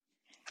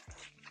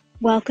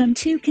Welcome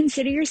to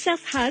Consider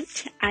Yourself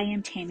Hugged. I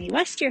am Tammy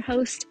West, your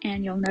host,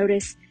 and you'll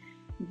notice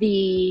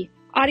the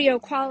audio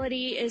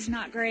quality is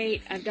not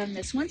great. I've done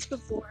this once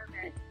before,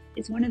 but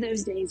it's one of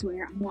those days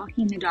where I'm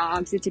walking the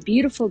dogs. It's a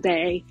beautiful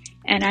day,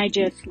 and I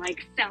just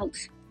felt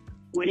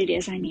what it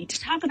is I need to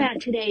talk about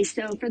today.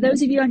 So for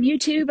those of you on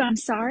YouTube, I'm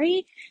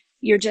sorry.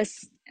 You're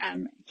just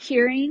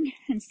hearing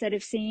instead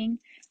of seeing,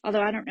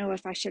 although I don't know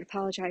if I should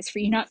apologize for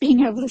you not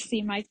being able to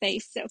see my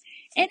face. So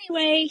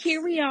anyway,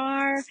 here we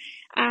are.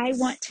 I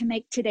want to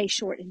make today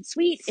short and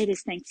sweet. It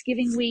is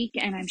Thanksgiving week,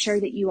 and I'm sure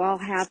that you all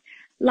have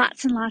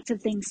lots and lots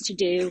of things to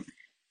do.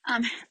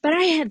 But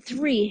I had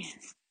three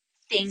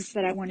things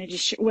that I wanted to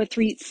share, well,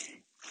 three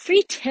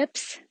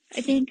tips,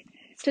 I think,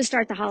 to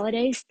start the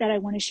holidays that I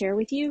want to share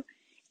with you.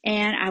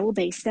 And I will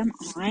base them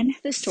on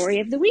the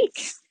story of the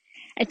week.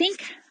 I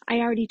think I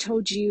already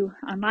told you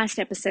on last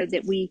episode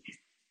that we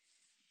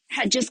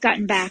had just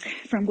gotten back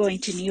from going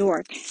to New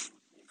York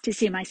to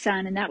see my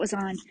son, and that was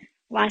on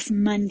last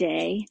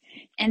Monday.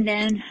 And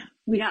then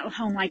we got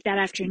home that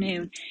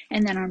afternoon.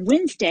 And then on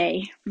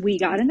Wednesday, we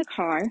got in the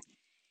car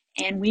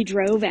and we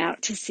drove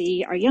out to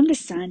see our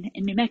youngest son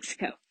in New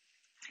Mexico.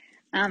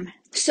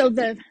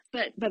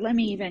 But let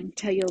me even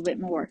tell you a little bit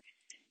more.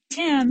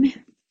 Tim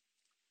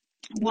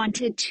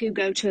wanted to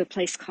go to a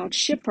place called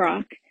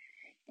Shiprock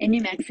in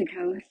New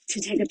Mexico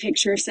to take a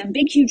picture of some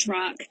big, huge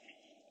rock.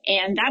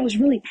 And that was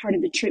really part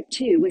of the trip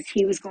too, was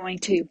he was going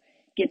to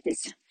get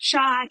this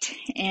shot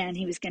and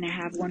he was going to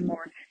have one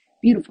more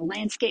beautiful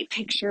landscape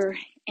picture.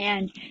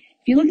 And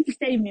if you look at the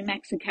state of New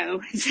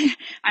Mexico,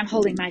 I'm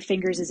holding my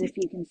fingers as if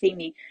you can see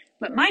me,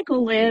 but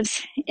Michael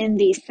lives in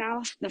the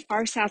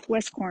far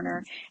southwest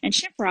corner, and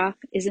Shiprock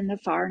is in the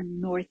far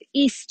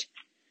northeast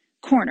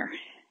corner.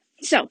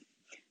 So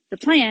the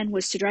plan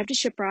was to drive to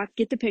Shiprock,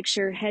 get the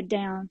picture, head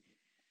down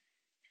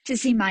to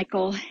see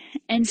Michael,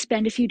 and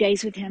spend a few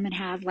days with him and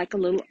have a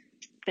little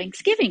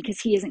Thanksgiving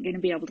because he isn't going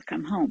to be able to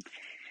come home.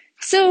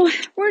 So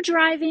we're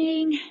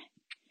driving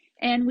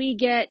and we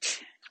get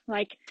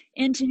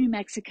into New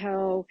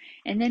Mexico,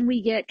 and then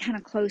we get kind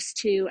of close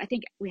to, I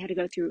think we had to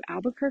go through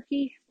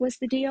Albuquerque was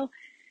the deal,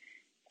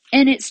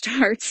 and it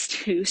starts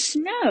to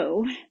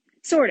snow.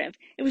 Sort of.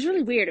 It was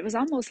really weird. It was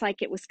almost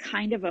like it was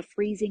kind of a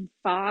freezing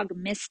fog,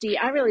 misty.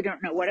 I really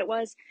don't know what it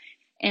was.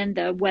 And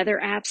the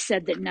weather app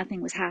said that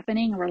nothing was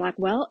happening. And we're like,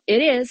 well,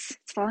 it is.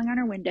 It's falling on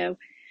our window.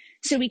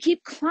 So we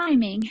keep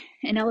climbing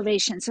in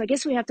elevation. So I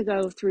guess we have to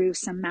go through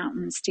some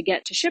mountains to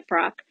get to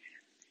Shiprock.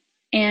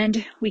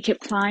 And we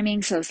kept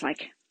climbing. So it's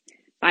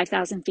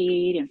 5,000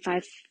 feet and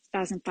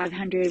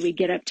 5,500. We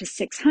get up to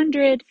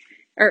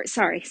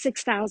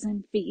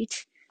 6,000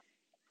 feet.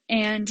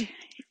 And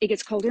it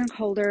gets colder and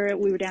colder.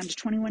 We were down to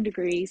 21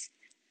 degrees,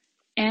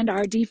 and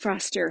our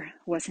defroster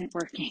wasn't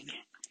working.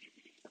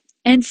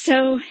 And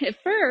so at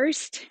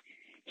first,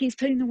 he's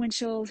putting the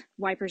windshield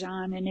wipers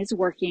on and it's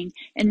working.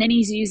 And then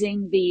he's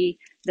using the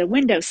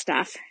window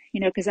stuff,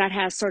 because that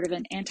has sort of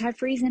an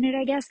antifreeze in it,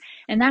 I guess.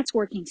 And that's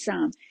working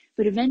some.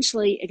 But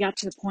eventually it got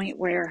to the point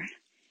where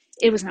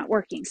it was not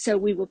working. So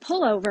we will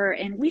pull over,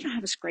 and we don't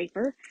have a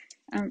scraper.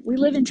 We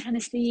live in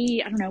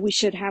Tennessee. I don't know, we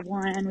should have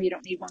one. We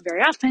don't need one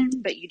very often,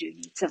 but you do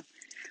need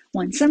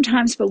one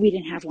sometimes, but we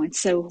didn't have one.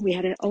 So we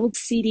had an old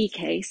CD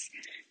case.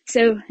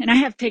 So, and I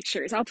have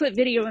pictures. I'll put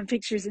video and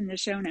pictures in the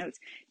show notes.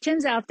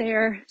 Tim's out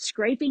there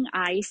scraping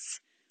ice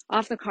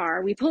off the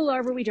car. We pull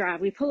over, we drive.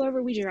 We pull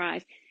over, we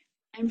drive.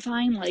 And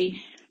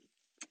finally,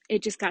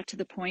 it just got to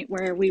the point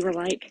where we were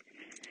like,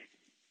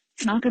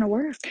 it's not going to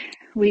work.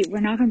 We're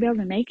not going to be able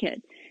to make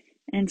it.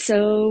 And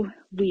so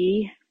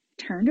we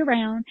turned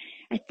around.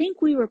 I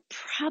think we were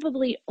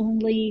probably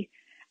only,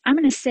 I'm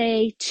going to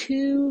say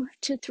 2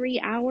 to 3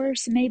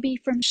 hours maybe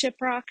from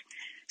Shiprock,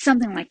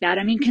 something like that.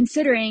 I mean,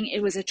 considering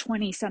it was a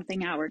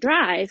 20-something hour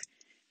drive,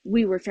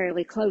 we were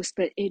fairly close,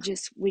 but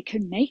we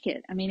couldn't make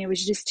it. I mean, it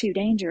was just too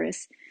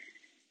dangerous.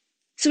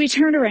 So we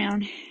turned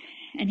around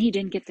and he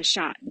didn't get the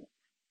shot.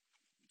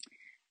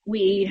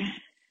 We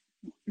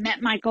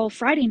met Michael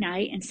Friday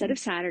night instead of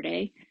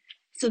Saturday.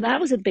 So that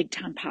was a big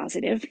time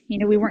positive.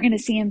 We weren't going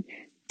to see him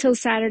till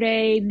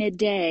Saturday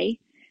midday,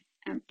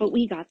 but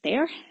we got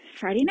there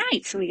Friday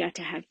night. So we got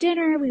to have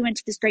dinner. We went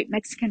to this great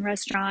Mexican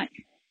restaurant.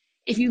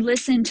 If you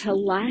listen to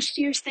last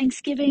year's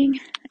Thanksgiving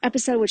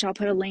episode, which I'll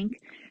put a link,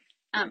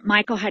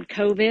 Michael had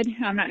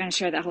COVID. I'm not going to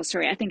share that whole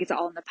story. I think it's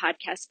all in the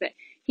podcast, but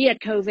he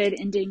had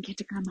COVID and didn't get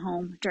to come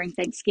home during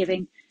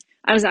Thanksgiving.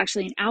 I was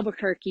actually in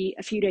Albuquerque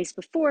a few days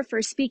before for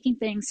a speaking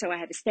thing, so I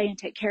had to stay and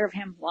take care of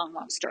him. Long,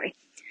 long story.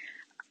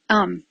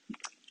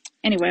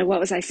 Anyway, what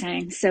was I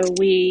saying? So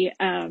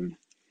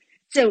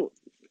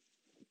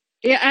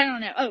yeah, I don't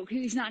know. Oh,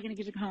 he's not going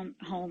to get to come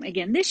home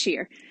again this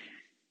year.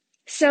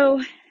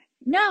 So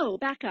no,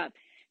 back up.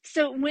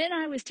 So when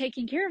I was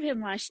taking care of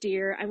him last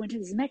year, I went to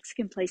this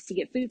Mexican place to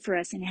get food for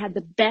us, and it had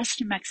the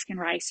best Mexican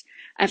rice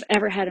I've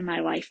ever had in my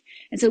life.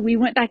 And so we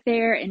went back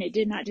there, and it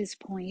did not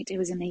disappoint. It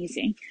was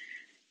amazing.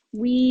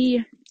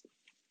 We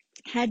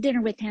had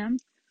dinner with him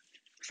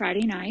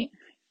Friday night.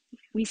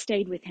 We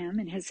stayed with him,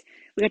 and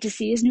we got to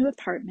see his new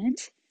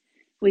apartment.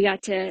 We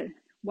got to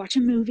watch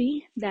a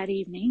movie that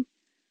evening.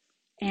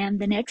 And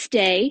the next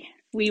day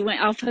we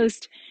went,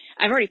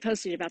 I've already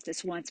posted about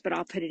this once, but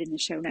I'll put it in the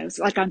show notes,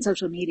 like on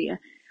social media.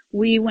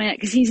 We went,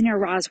 because he's near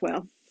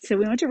Roswell. So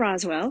we went to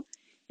Roswell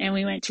and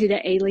we went to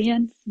the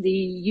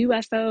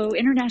UFO,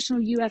 International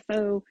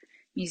UFO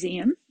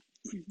Museum,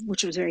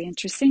 which was very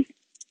interesting.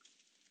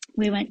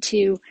 We went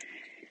to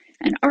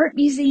an art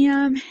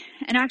museum.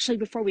 And actually,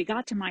 before we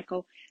got to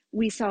Michael,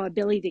 we saw a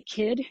Billy the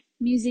Kid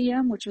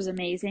museum, which was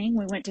amazing.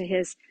 We went to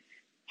his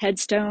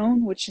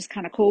headstone, which is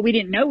kind of cool. We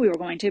didn't know we were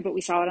going to, but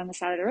we saw it on the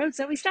side of the road,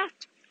 so we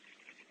stopped.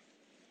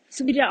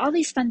 So we did all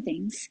these fun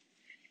things.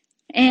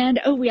 And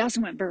we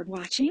also went bird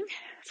watching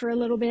for a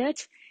little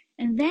bit.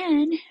 And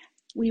then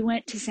we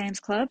went to Sam's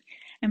Club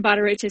and bought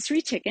a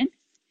rotisserie chicken.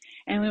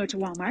 And we went to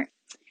Walmart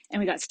and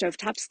we got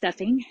stovetop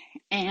stuffing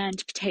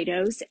and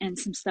potatoes and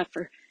some stuff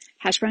for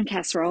hash brown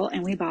casserole.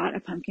 And we bought a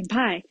pumpkin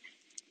pie.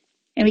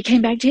 And we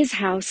came back to his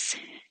house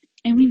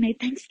and we made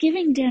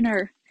Thanksgiving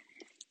dinner.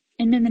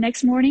 And then the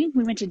next morning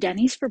we went to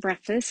Denny's for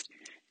breakfast.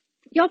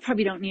 Y'all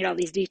probably don't need all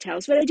these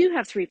details, but I do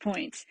have 3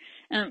 points.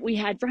 We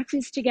had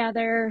breakfast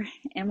together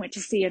and went to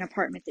see an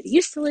apartment that he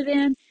used to live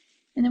in.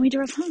 And then we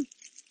drove home.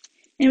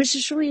 And it was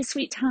just really a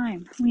sweet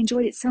time. We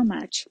enjoyed it so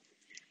much.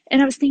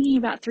 And I was thinking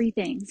about 3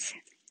 things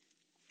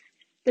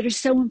that are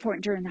so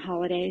important during the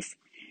holidays.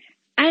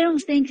 I don't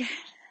think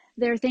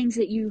there are things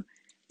that you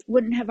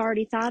wouldn't have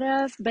already thought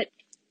of, but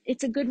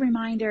it's a good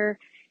reminder.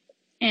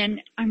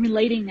 And I'm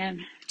relating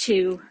them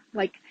to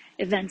like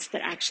events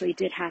that actually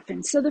did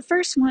happen. So the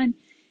first one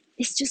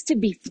is just to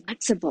be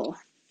flexible,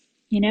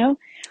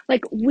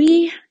 like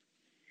we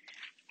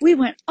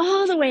went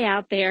all the way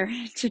out there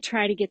to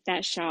try to get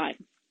that shot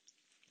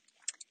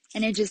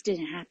and it just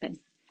didn't happen.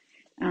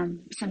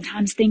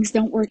 Sometimes things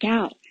don't work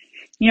out.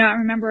 I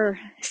remember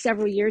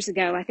several years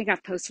ago, I think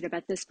I've posted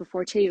about this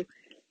before too.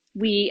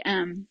 We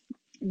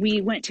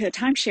went to a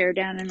timeshare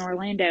down in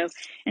Orlando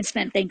and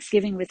spent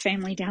Thanksgiving with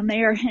family down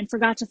there and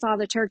forgot to thaw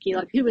the turkey.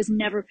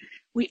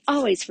 We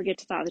always forget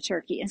to thaw the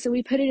turkey. And so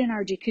we put it in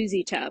our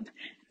jacuzzi tub.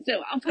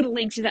 So I'll put a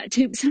link to that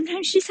too. But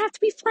sometimes you just have to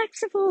be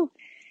flexible.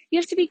 You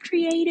have to be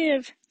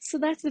creative. So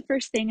that's the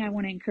first thing I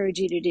want to encourage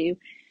you to do.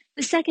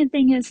 The second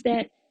thing is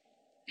that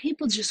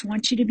people just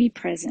want you to be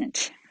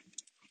present.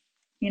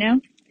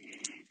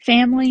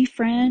 Family,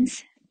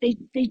 friends,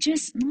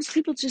 most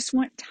people just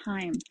want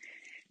time.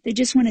 They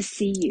just want to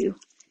see you.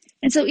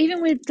 And so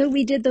though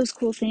we did those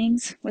cool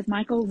things with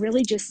Michael,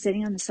 really just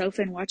sitting on the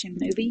sofa and watching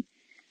a movie,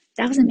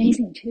 that was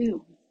amazing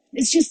too.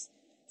 It's just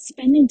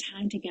spending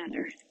time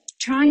together,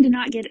 trying to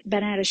not get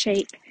bent out of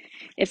shape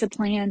if the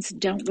plans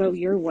don't go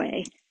your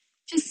way,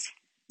 just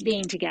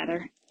being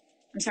together.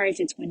 I'm sorry if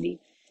it's windy.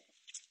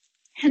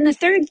 And the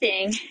third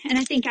thing, and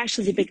I think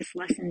actually the biggest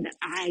lesson that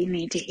I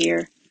need to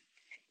hear,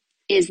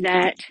 is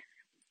that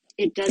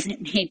it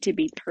doesn't need to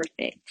be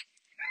perfect.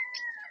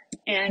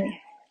 And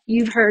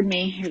you've heard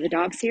me, here the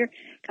dog's here,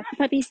 come on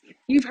puppies,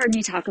 you've heard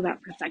me talk about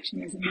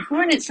perfectionism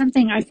before, and it's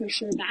something I for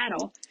sure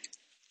battle.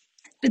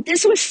 But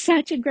this was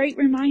such a great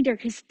reminder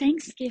because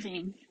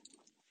Thanksgiving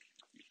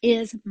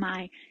is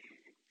my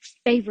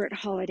favorite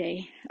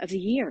holiday of the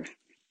year.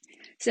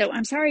 So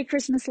I'm sorry,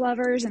 Christmas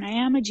lovers, and I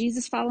am a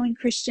Jesus following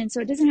Christian,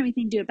 so it doesn't have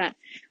anything to do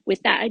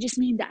with that. I just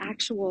mean the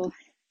actual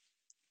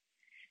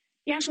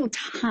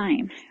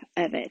time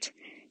of it,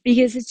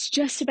 because it's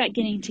just about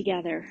getting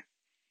together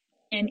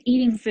and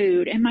eating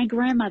food. And my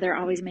grandmother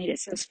always made it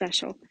so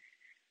special.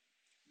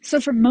 So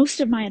for most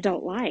of my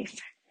adult life,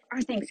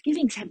 our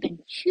Thanksgivings have been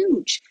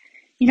huge.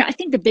 I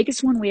think the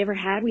biggest one we ever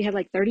had, we had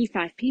like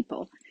 35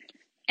 people.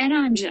 And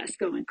I'm just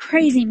going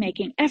crazy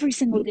making every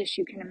single dish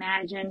you can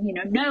imagine.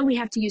 No, we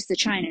have to use the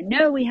china.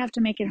 No, we have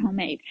to make it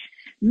homemade.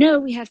 No,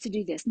 we have to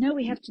do this. No,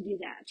 we have to do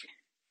that.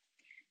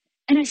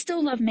 And I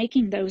still love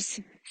making those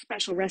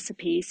special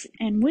recipes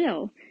and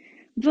will.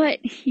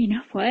 But you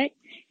know what?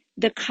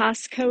 The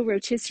Costco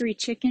rotisserie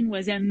chicken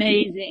was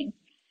amazing.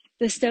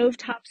 The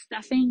stovetop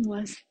stuffing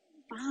was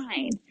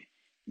fine.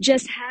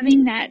 Just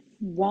having that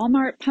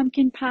Walmart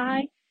pumpkin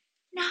pie,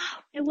 no,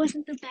 it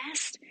wasn't the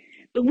best.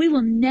 But we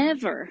will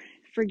never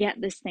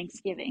forget this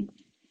Thanksgiving.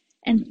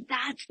 And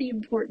that's the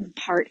important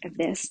part of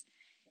this,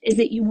 is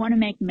that you want to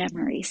make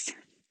memories.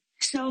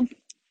 So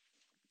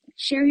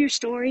share your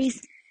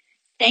stories.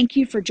 Thank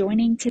you for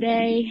joining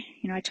today.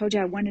 I told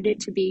you I wanted it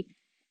to be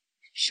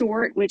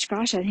short, which,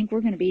 gosh, I think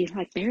we're going to be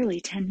like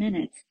barely 10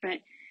 minutes. But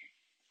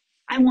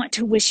I want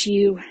to wish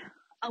you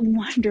a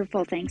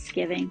wonderful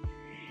Thanksgiving.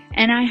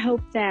 And I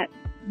hope that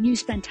you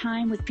spend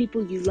time with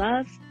people you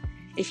love.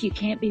 If you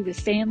can't be with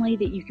family,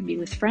 that you can be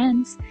with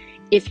friends.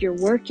 If you're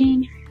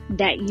working,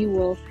 that you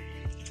will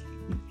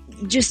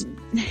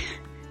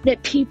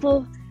that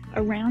people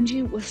around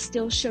you will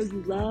still show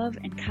you love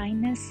and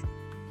kindness.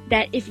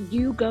 That if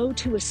you go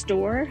to a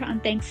store on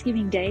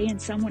Thanksgiving Day and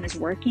someone is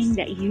working,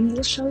 that you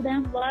will show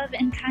them love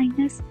and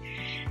kindness.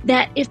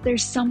 That if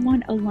there's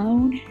someone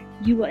alone,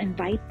 you will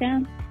invite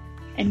them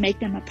and make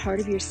them a part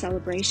of your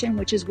celebration,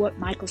 which is what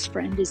Michael's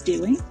friend is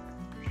doing.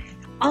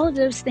 All of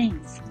those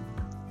things.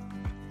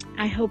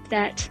 I hope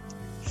that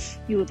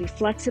you will be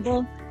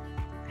flexible.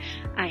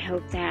 I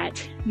hope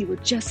that you will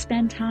just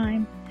spend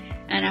time.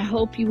 And I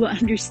hope you will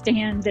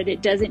understand that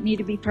it doesn't need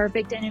to be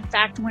perfect. And in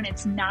fact, when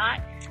it's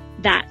not,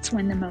 that's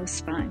when the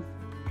most fun.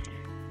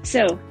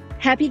 So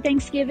happy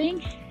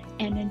Thanksgiving.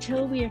 And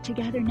until we are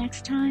together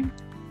next time,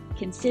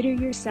 consider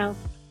yourself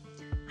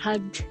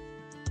hugged